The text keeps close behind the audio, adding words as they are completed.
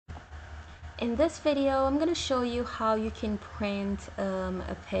In this video, I'm going to show you how you can print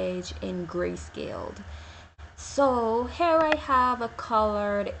a page in grayscale. So here I have a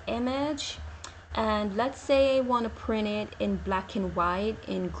colored image, and let's say I want to print it in black and white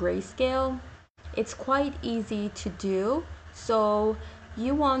in grayscale. It's quite easy to do. So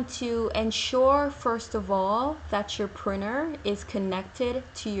you want to ensure first of all that your printer is connected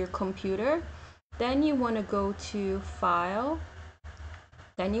to your computer. Then you want to go to File.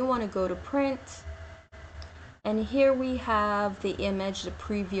 Then you want to go to Print, and here we have the image, the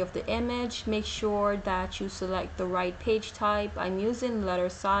preview of the image. Make sure that you select the right page type. I'm using letter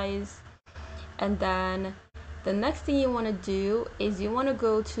size. And then the next thing you want to do is you want to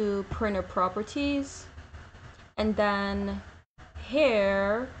go to printer properties, and then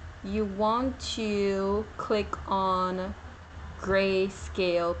here you want to click on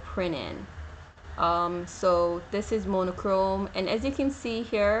grayscale printing. So this is monochrome, and as you can see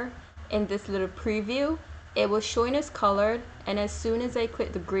here in this little preview, it was showing as colored, and as soon as I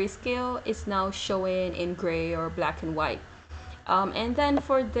click the grayscale, it's now showing in gray or black and white. And then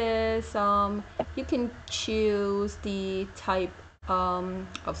for this, you can choose the type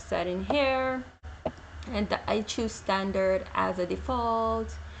of setting here, and I choose standard as a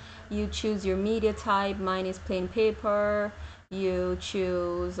default. You choose your media type. Mine is plain paper. You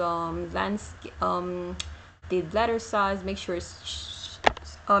choose landscape, the letter size. Make sure it's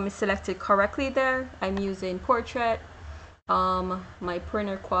selected correctly there. I'm using portrait. My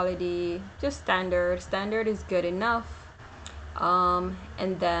printer quality, just standard. Standard is good enough.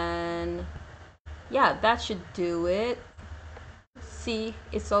 And then yeah, that should do it. See,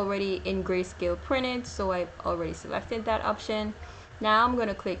 it's already in grayscale printed, so I've already selected that option. Now I'm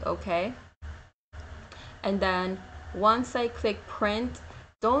gonna click OK, and then once I click print,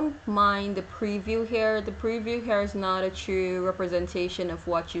 don't mind the preview here. The preview here is not a true representation of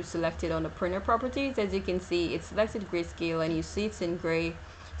what you selected on the printer properties. As you can see, it's selected grayscale, and you see it's in gray.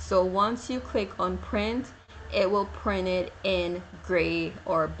 So once you click on print, it will print it in gray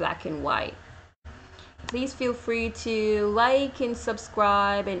or black and white. Please feel free to like and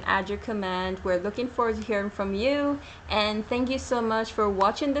subscribe and add your comment. We're looking forward to hearing from you, and thank you so much for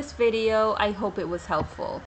watching this video. I hope it was helpful.